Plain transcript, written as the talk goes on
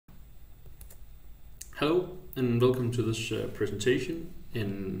Hello and welcome to this presentation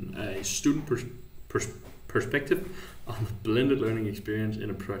in a student perspective on the blended learning experience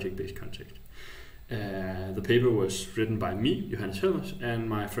in a project-based context. The paper was written by me, Johannes Hellmers, and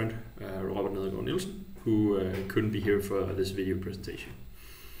my friend Nedergaard Nielsen, who couldn't be here for this video presentation.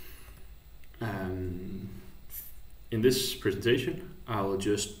 In this presentation, I'll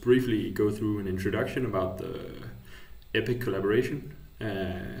just briefly go through an introduction about the EPIC collaboration,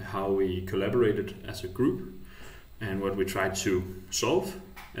 how we collaborated as a group, and what we tried to solve.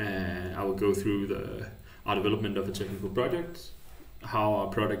 I will go through our development of a technical project, how our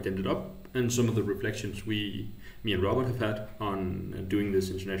product ended up, and some of the reflections me and Robert have had on doing this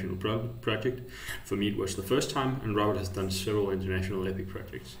international project. For me, it was the first time, and Robert has done several international EPIC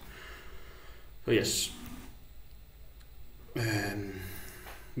projects. So yes.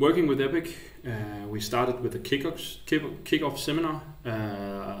 Working with EPIC, we started with a kickoff seminar.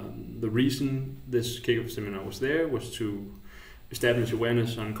 The reason this kickoff seminar was there was to establish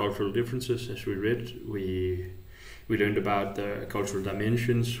awareness on cultural differences. As we read, we learned about the cultural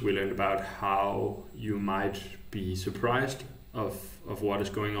dimensions. We learned about how you might be surprised of what is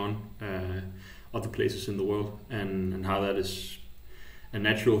going on other places in the world, and how that is a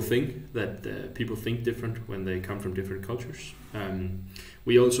natural thing that people think different when they come from different cultures.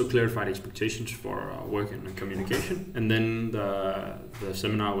 We also clarified expectations for our work and communication, and then the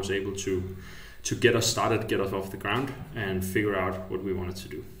seminar was able to get us started, get us off the ground, and figure out what we wanted to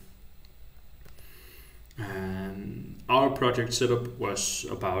do. Our project setup was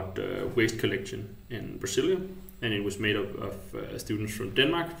about waste collection in Brasilia, and it was made up of students from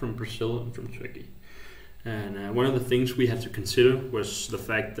Denmark, from Brazil, and from Turkey. And one of the things we had to consider was the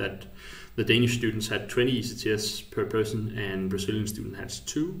fact that the Danish students had 20 ECTS per person, and Brazilian student had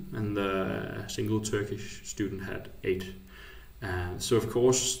 2, and the single Turkish student had 8. So of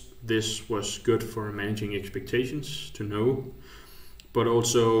course this was good for managing expectations, to know, but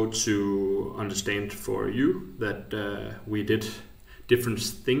also to understand for you that we did different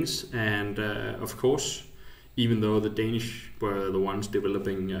things, and of course, even though the Danish were the ones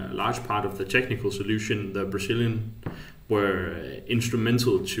developing a large part of the technical solution, the Brazilian were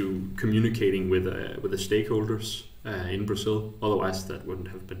instrumental to communicating with the stakeholders in Brazil. Otherwise, that wouldn't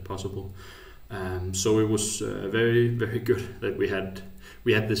have been possible. So it was very, very good that we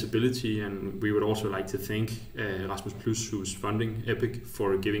had this ability, and we would also like to thank Erasmus Plus, who's funding EPIC,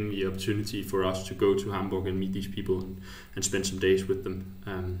 for giving the opportunity for us to go to Hamburg and meet these people and spend some days with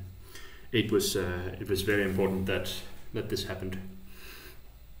them. It was very important that this happened.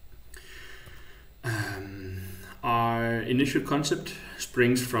 Our initial concept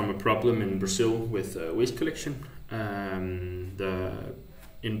springs from a problem in Brazil with waste collection. In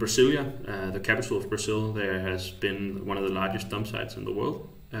Brasilia, the capital of Brazil, there has been one of the largest dump sites in the world,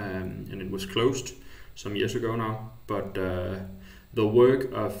 and it was closed some years ago now. But the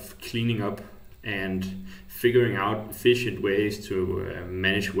work of cleaning up and figuring out efficient ways to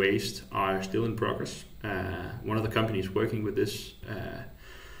manage waste are still in progress. One of the companies working with this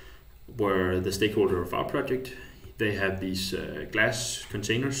were the stakeholder of our project. They have these glass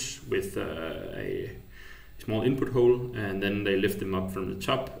containers with a small input hole, and then they lift them up from the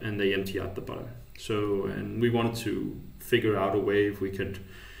top and they empty out the bottom. So, and we wanted to figure out a way if we could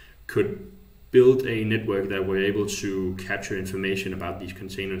build a network that were able to capture information about these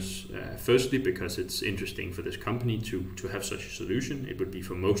containers. Firstly, because it's interesting for this company to have such a solution. It would be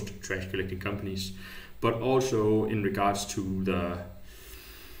for most trash collecting companies, but also in regards to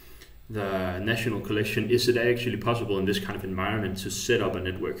the national collection. Is it actually possible in this kind of environment to set up a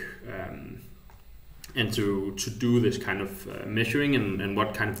network and to do this kind of measuring, and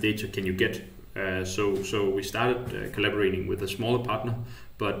what kind of data can you get? So we started collaborating with a smaller partner,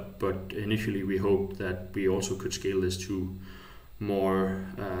 but initially we hoped that we also could scale this to more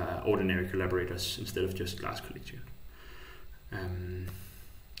ordinary collaborators instead of just glass collection.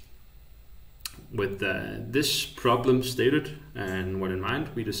 With this problem stated and what in mind,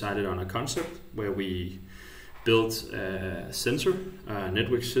 we decided on a concept where we built a sensor, a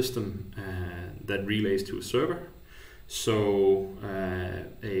network system that relays to a server. So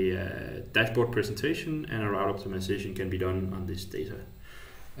a dashboard presentation and a route optimization can be done on this data.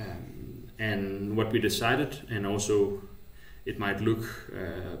 And what we decided, and also it might look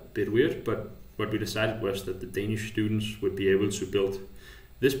a bit weird, but what we decided was that the Danish students would be able to build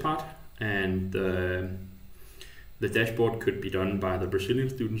this part, and the dashboard could be done by the Brazilian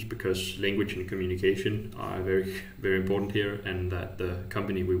students, because language and communication are very, very important here, and that the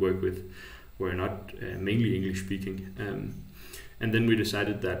company we work with were not mainly English speaking. And then we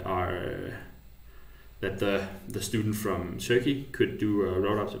decided that the student from Turkey could do a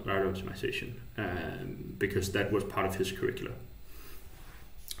route optimization, because that was part of his curricula.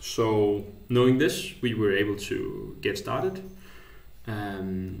 So knowing this, we were able to get started.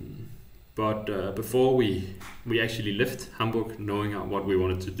 But before we actually left Hamburg, knowing what we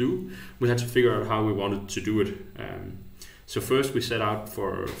wanted to do, we had to figure out how we wanted to do it. So first we set out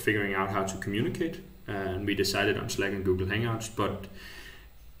for figuring out how to communicate, and we decided on Slack and Google Hangouts. But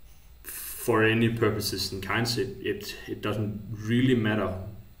for any purposes and kinds, it doesn't really matter,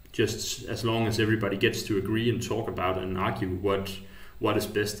 just as long as everybody gets to agree and talk about and argue what is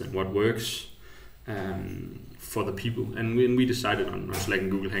best and what works for the people. And we decided on Slack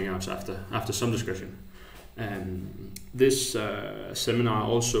and Google Hangouts after some discussion. This seminar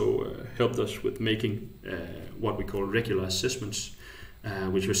also helped us with making what we call regular assessments,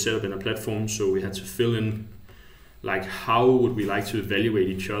 which was set up in a platform. So we had to fill in, like, how would we like to evaluate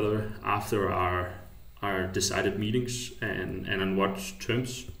each other after our decided meetings, and on what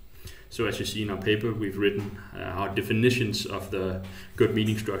terms. So as you see in our paper, we've written our definitions of the good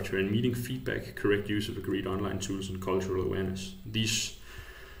meeting structure and meeting feedback, correct use of agreed online tools, and cultural awareness. These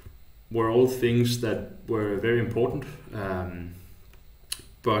were all things that were very important,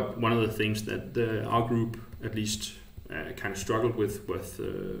 but one of the things that our group at least kind of struggled with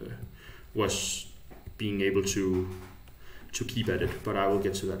was being able to keep at it, but I will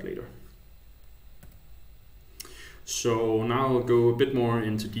get to that later. So now I'll go a bit more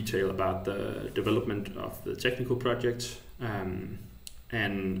into detail about the development of the technical project,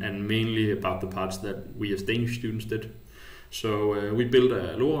 and mainly about the parts that we as Danish students did. So we built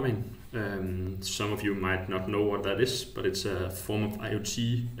a LoRaWAN. Some of you might not know what that is, but it's a form of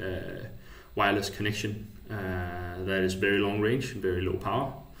IoT wireless connection that is very long range and very low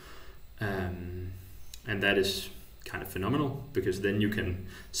power, and that is kind of phenomenal, because then you can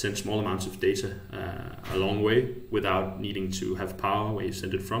send small amounts of data a long way without needing to have power where you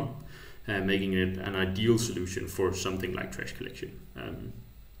send it from, making it an ideal solution for something like trash collection.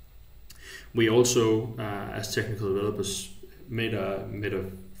 We also, as technical developers, made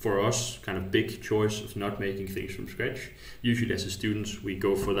a for us kind of big choice of not making things from scratch. Usually as a student we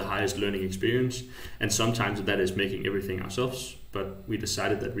go for the highest learning experience, and sometimes that is making everything ourselves, but we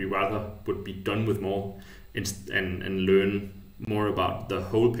decided that we rather would be done with more and learn more about the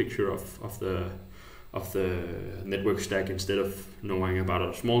whole picture of the network stack, instead of knowing about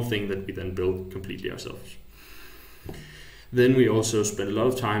a small thing that we then build completely ourselves. Then we also spent a lot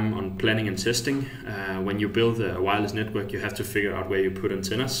of time on planning and testing. When you build a wireless network, you have to figure out where you put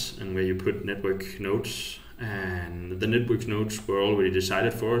antennas and where you put network nodes. And the network nodes were already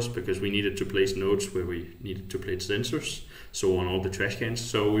decided for us, because we needed to place nodes where we needed to place sensors, so on all the trash cans.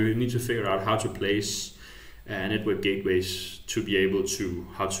 So we need to figure out how to place network gateways to be able to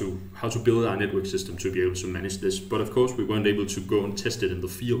how to build our network system to be able to manage this. But of course we weren't able to go and test it in the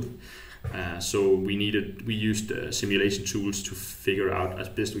field, so we used simulation tools to figure out as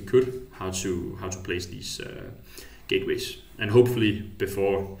best we could how to place these gateways. And hopefully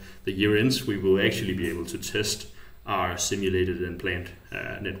before the year ends we will actually be able to test our simulated and planned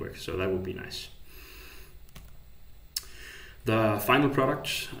network, so that would be nice. The final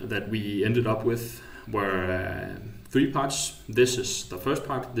product that we ended up with were 3 parts. This is the first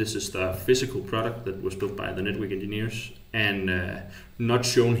part. This is the physical product that was built by the network engineers, and not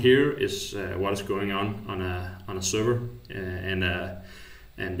shown here is what is going on a server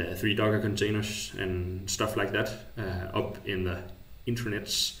and 3 Docker containers and stuff like that up in the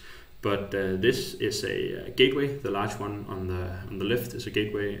intranets. But this is a gateway. The large one on the left is a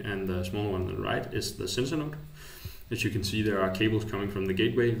gateway, and the small one on the right is the sensor node. As you can see, there are cables coming from the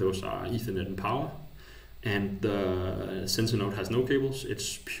gateway. Those are Ethernet and power. And the sensor node has no cables.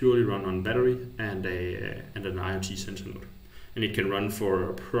 It's purely run on battery and an IoT sensor node, and it can run for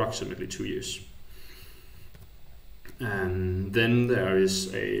approximately 2 years. And then there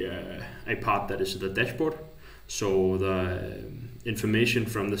is a part that is the dashboard. So the information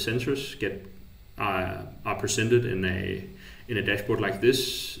from the sensors are presented in a dashboard like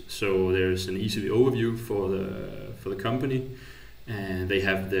this. So there's an easy overview for the company, and they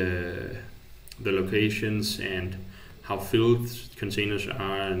have the locations and how filled containers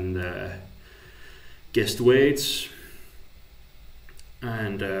are, and guest weights,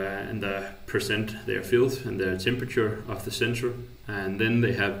 and the percent they are filled, and the temperature of the sensor. And then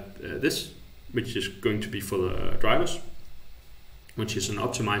they have this, which is going to be for the drivers, which is an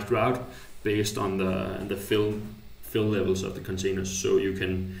optimized route based on the fill levels of the containers. So you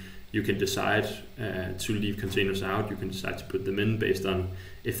can decide to leave containers out. You can decide to put them in based on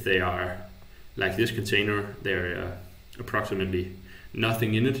if they are like this container, they're approximately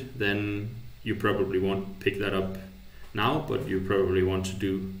nothing in it, then you probably won't pick that up now, but you probably want to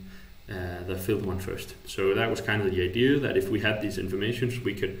do the field one first. So that was kind of the idea, that if we had these informations,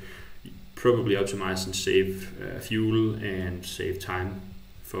 we could probably optimize and save fuel and save time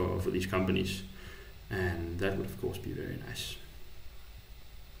for these companies. And that would of course be very nice.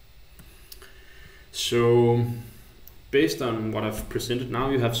 So based on what I've presented now,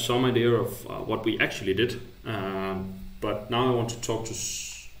 you have some idea of what we actually did. But now I want to talk to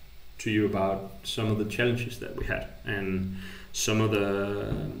you about some of the challenges that we had, and some of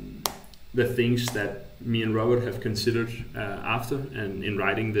the things that me and Robert have considered after and in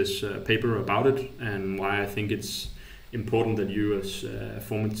writing this paper about it, and why I think it's important that you as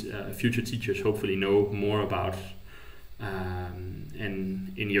future teachers hopefully know more about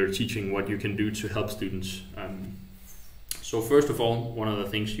and in your teaching what you can do to help students. So first of all, one of the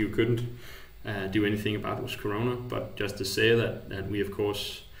things you couldn't do anything about was Corona, but just to say that we of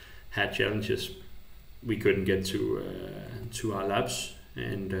course had challenges. We couldn't get to our labs,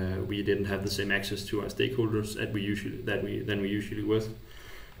 and we didn't have the same access to our stakeholders that we usually would.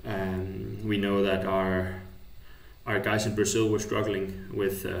 We know that our guys in Brazil were struggling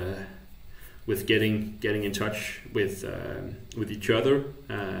with getting in touch with each other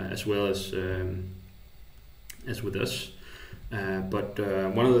as well as with us. But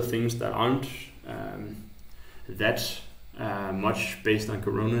one of the things that aren't that much based on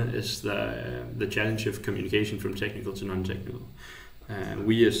Corona is the challenge of communication from technical to non-technical.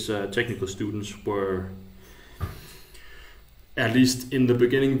 We as technical students were, at least in the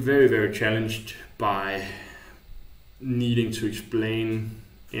beginning, very, very challenged by needing to explain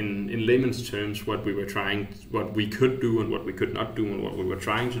in layman's terms what we could do and what we could not do, and what we were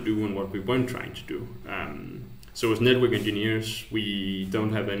trying to do and what we weren't trying to do. So as network engineers, we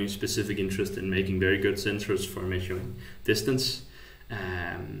don't have any specific interest in making very good sensors for measuring distance,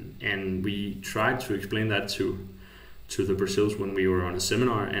 and we tried to explain that to the Brazils when we were on a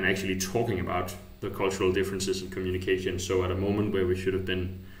seminar and actually talking about the cultural differences in communication. So at a moment where we should have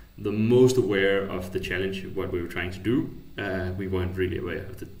been the most aware of the challenge of what we were trying to do, we weren't really aware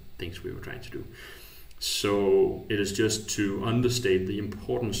of the things we were trying to do. So it is just to understate the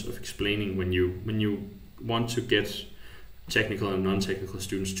importance of explaining when you want to get technical and non-technical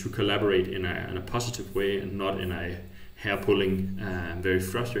students to collaborate in a positive way and not in a hair-pulling, very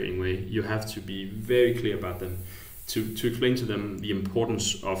frustrating way. You have to be very clear about them, to explain to them the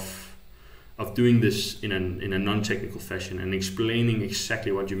importance of doing this in a non-technical fashion and explaining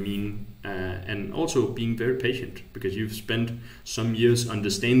exactly what you mean, and also being very patient, because you've spent some years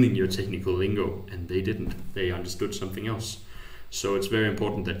understanding your technical lingo and they didn't. They understood something else. So it's very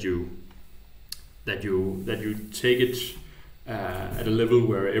important that you take it at a level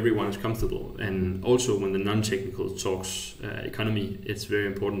where everyone is comfortable. And also when the non-technical talks economy, it's very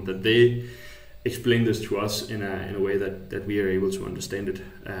important that they explain this to us in a way that we are able to understand it.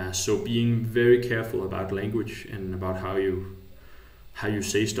 So being very careful about language and about how you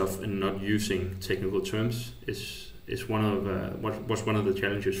say stuff and not using technical terms was one of the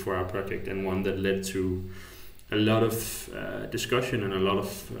challenges for our project, and one that led to a lot of discussion and a lot of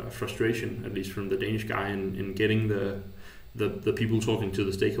frustration, at least from the Danish guy, in getting the people talking to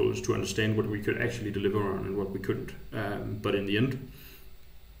the stakeholders to understand what we could actually deliver on and what we couldn't. But in the end,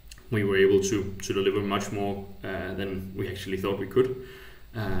 we were able to deliver much more than we actually thought we could.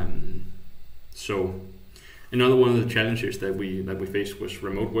 So another one of the challenges that we faced was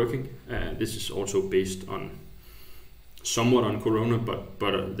remote working. This is also based on somewhat on Corona, but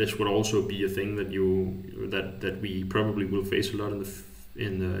this would also be a thing that we probably will face a lot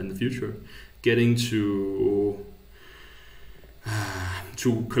in the future. Getting to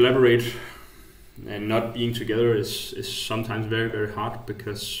collaborate and not being together is sometimes very, very hard,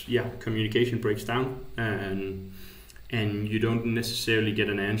 because communication breaks down, and you don't necessarily get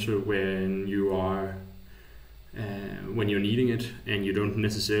an answer when you're needing it, and you don't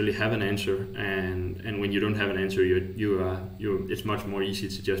necessarily have an answer, and when you don't have an answer, it's much more easy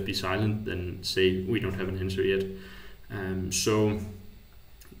to just be silent than say we don't have an answer yet. So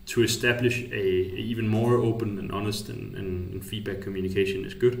to establish a even more open and honest and feedback communication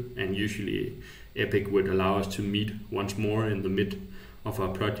is good, and usually EPIC would allow us to meet once more in the mid of our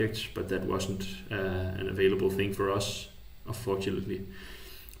projects, but that wasn't an available thing for us, unfortunately.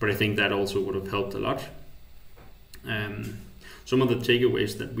 But I think that also would have helped a lot. Some of the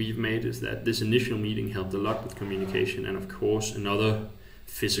takeaways that we've made is that this initial meeting helped a lot with communication, and of course another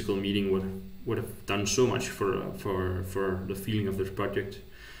physical meeting would have done so much for the feeling of this project.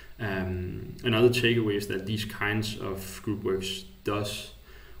 Another takeaway is that these kinds of group works does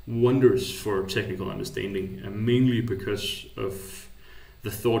wonders for technical understanding, mainly because of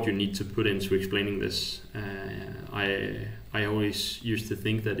the thought you need to put into explaining this. I always used to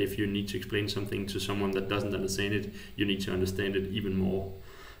think that if you need to explain something to someone that doesn't understand it, you need to understand it even more.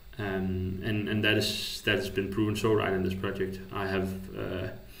 And that has been proven so right in this project. I've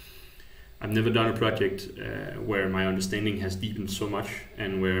never done a project where my understanding has deepened so much,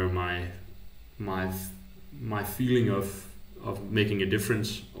 and where my feeling of making a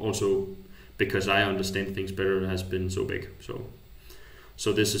difference, also because I understand things better, has been so big.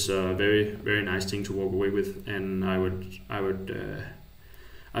 So this is a very, very nice thing to walk away with, and I would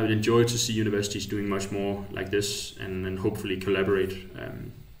enjoy to see universities doing much more like this, and hopefully collaborate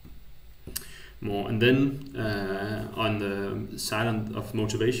more. And then on the side of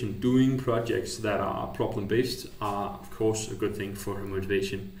motivation, doing projects that are problem-based are of course a good thing for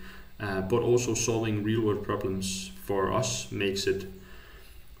motivation, but also solving real-world problems for us makes it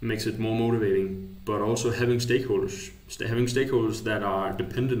more motivating. But also having stakeholders that are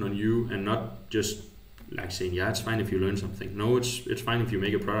dependent on you, and not just like saying, yeah, it's fine if you learn something. No, it's fine if you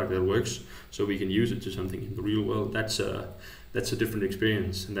make a product that works, so we can use it to something in the real world. That's a different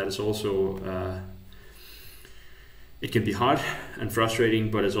experience, and that is also it can be hard and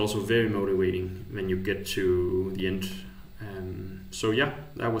frustrating, but it's also very motivating when you get to the end. So yeah,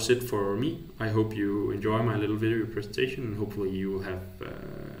 that was it for me. I hope you enjoy my little video presentation, and hopefully you have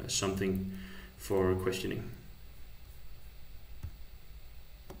something for questioning.